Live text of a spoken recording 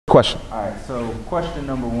Question. All right, so question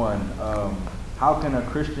number one. How can a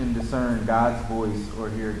Christian discern God's voice or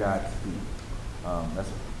hear God speak? That's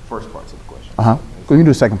the first part of the question. You can do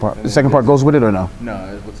the second part. The second part goes with it or no? No,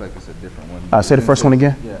 it looks like it's a different one. Say the first one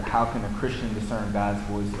again. Yeah, how can a Christian discern God's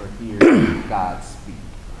voice or hear God speak?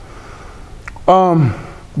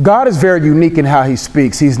 God is very unique in how he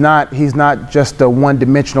speaks. He's not just a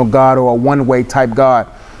one-dimensional God or a one-way type God.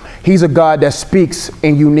 He's a God that speaks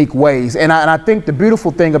in unique ways. And I think the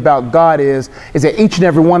beautiful thing about God is that each and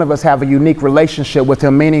every one of us have a unique relationship with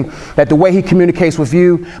him, meaning that the way he communicates with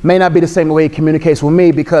you may not be the same way he communicates with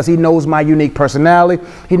me, because he knows my unique personality.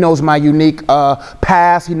 He knows my unique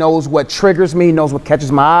past. He knows what triggers me. He knows what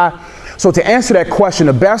catches my eye. So to answer that question,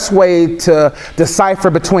 the best way to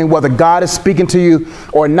decipher between whether God is speaking to you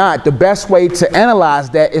or not, the best way to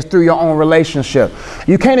analyze that is through your own relationship.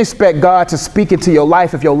 You can't expect God to speak into your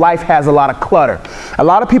life if your life has a lot of clutter. A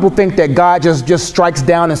lot of people think that God just strikes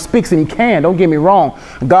down and speaks, and he can. Don't get me wrong.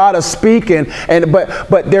 God is speaking,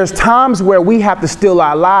 but there's times where we have to still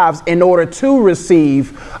our lives in order to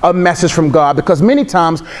receive a message from God, because many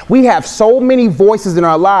times we have so many voices in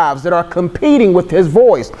our lives that are competing with his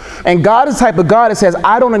voice. And God is the type of God that says,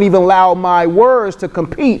 I don't even allow my words to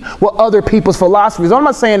compete with other people's philosophies. I'm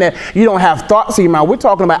not saying that you don't have thoughts in your mind. We're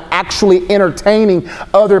talking about actually entertaining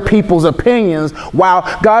other people's opinions, while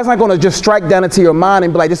God's not going to just strike down into your mind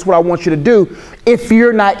and be like, this is what I want you to do, if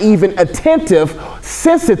you're not even attentive,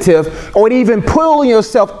 sensitive, or even pulling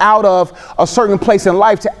yourself out of a certain place in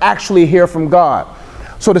life to actually hear from God.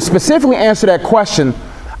 So to specifically answer that question,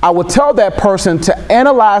 I would tell that person to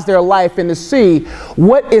analyze their life and to see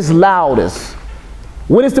what is loudest.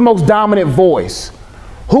 What is the most dominant voice?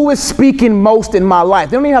 Who is speaking most in my life?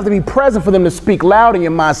 They don't even have to be present for them to speak loud in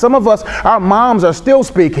your mind. Some of us, our moms are still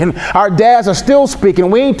speaking. Our dads are still speaking.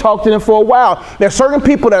 We ain't talked to them for a while. There's certain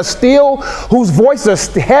people that are still, whose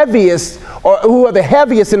voices are heaviest, or who are the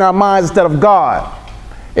heaviest in our minds instead of God.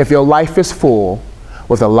 If your life is full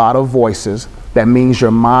with a lot of voices, that means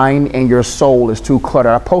your mind and your soul is too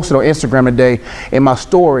cluttered. I posted on Instagram today in my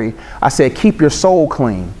story, I said, keep your soul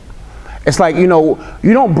clean. It's like, you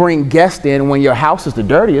don't bring guests in when your house is the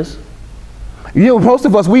dirtiest. Most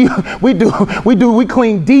of us, we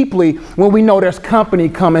clean deeply when we know there's company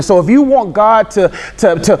coming. So if you want God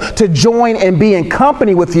to join and be in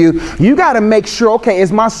company with you, you got to make sure, okay,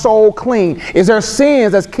 is my soul clean? Is there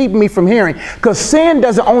sins that's keeping me from hearing? Because sin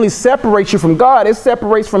doesn't only separate you from God, it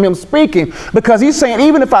separates from him speaking. Because he's saying,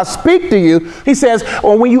 even if I speak to you, he says,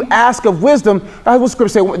 or when you ask of wisdom, that's what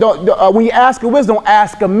scripture says, when you ask of wisdom, don't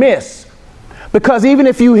ask amiss. Because even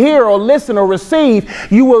if you hear or listen or receive,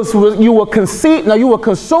 you will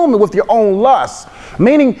consume it with your own lust.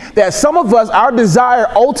 Meaning that some of us, our desire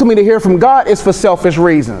ultimately to hear from God is for selfish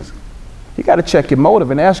reasons. You got to check your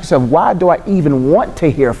motive and ask yourself, why do I even want to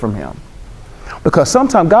hear from him? Because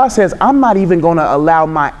sometimes God says, I'm not even going to allow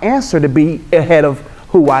my answer to be ahead of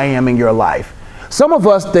who I am in your life. Some of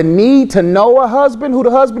us, the need to know a husband, who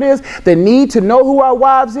the husband is, the need to know who our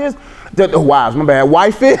wife is, the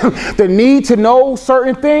need to know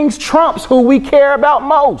certain things trumps who we care about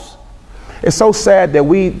most. It's so sad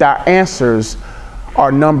that our answers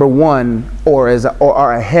are number one or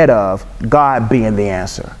are ahead of God being the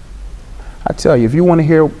answer. I tell you, if you want to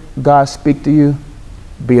hear God speak to you,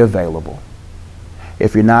 be available.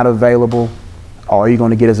 If you're not available, all you're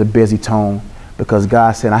going to get is a busy tone, because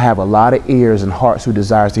God said, I have a lot of ears and hearts who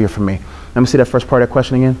desires to hear from me. Let me see that first part of that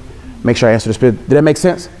question again. Make sure I answer the spirit. Did that make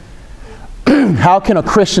sense? How can a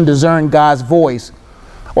Christian discern God's voice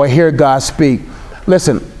or hear God speak?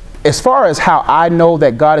 Listen, as far as how I know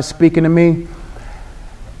that God is speaking to me,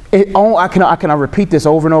 I can repeat this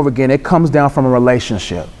over and over again. It comes down from a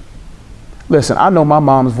relationship. Listen, I know my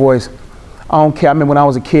mom's voice. I don't care. I remember when I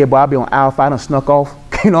was a kid, boy, I'd be on aisle 5, I done snuck off.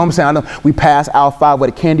 You know what I'm saying? I know we passed aisle 5 where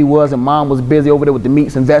the candy was, and mom was busy over there with the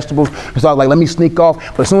meats and vegetables. So I was like, let me sneak off.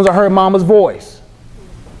 But as soon as I heard mama's voice,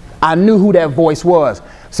 I knew who that voice was.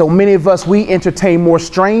 So many of us, we entertain more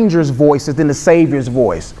strangers' voices than the Savior's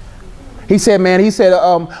voice. He said,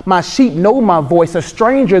 my sheep know my voice. A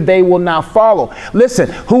stranger they will not follow. Listen,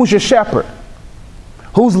 who's your shepherd?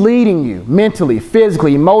 Who's leading you mentally,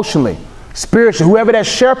 physically, emotionally, spiritually? Whoever that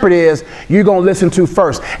shepherd is, you're going to listen to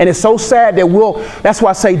first. And it's so sad that that's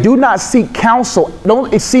why I say, do not seek counsel.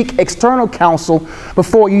 Don't seek external counsel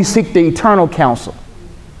before you seek the eternal counsel.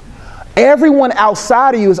 Everyone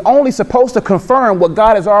outside of you is only supposed to confirm what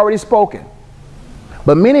God has already spoken.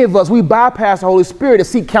 But many of us, we bypass the Holy Spirit to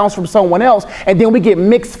seek counsel from someone else, and then we get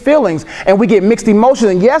mixed feelings and we get mixed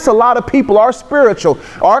emotions. And yes, a lot of people are spiritual,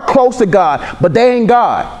 are close to God, but they ain't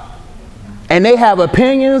God. And they have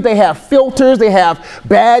opinions, they have filters, they have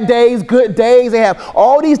bad days, good days, they have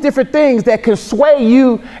all these different things that can sway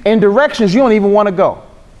you in directions you don't even want to go.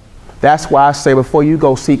 That's why I say before you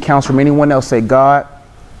go seek counsel from anyone else, say, God,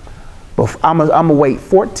 I'm going to wait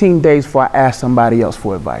 14 days before I ask somebody else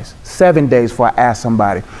for advice. 7 days before I ask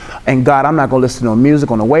somebody. And God, I'm not going to listen to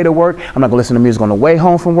music on the way to work. I'm not going to listen to music on the way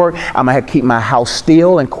home from work. I'm going to keep my house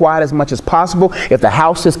still and quiet as much as possible. If the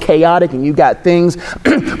house is chaotic and you got things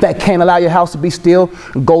that can't allow your house to be still,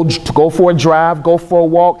 go for a drive, go for a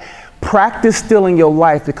walk. Practice stilling your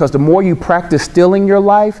life, because the more you practice stilling your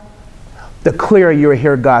life, the clearer you'll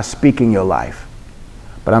hear God speak in your life.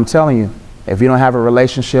 But I'm telling you, if you don't have a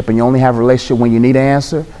relationship and you only have a relationship when you need an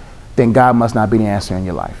answer, then God must not be the answer in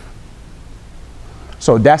your life.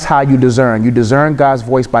 So that's how you discern. You discern God's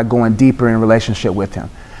voice by going deeper in relationship with him.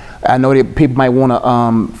 I know that people might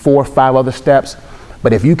want 4 or 5 other steps,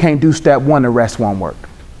 but if you can't do step 1, the rest won't work.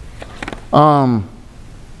 And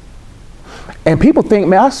people think,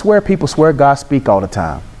 man, I swear people swear God speak all the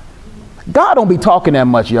time. God don't be talking that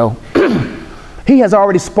much, yo. He has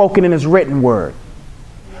already spoken in his written word.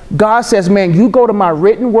 God says, man, you go to my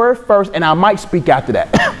written word first, and I might speak after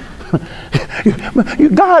that.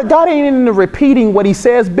 God ain't into repeating what he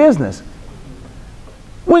says business.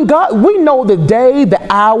 We know the day, the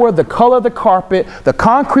hour, the color of the carpet, the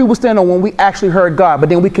concrete was standing on when we actually heard God, but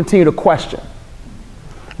then we continue to question.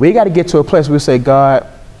 We got to get to a place where we say, God,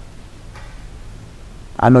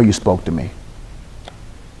 I know you spoke to me,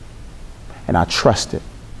 and I trust it.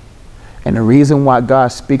 And the reason why God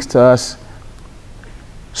speaks to us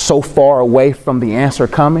so far away from the answer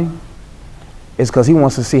coming is because he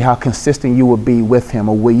wants to see how consistent you will be with him,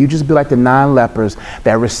 or will you just be like the 9 lepers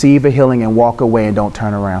that receive a healing and walk away and don't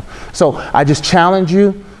turn around. So I just challenge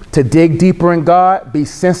you to dig deeper in God, be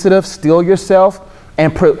sensitive, still yourself,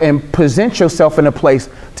 and present yourself in a place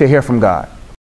to hear from God.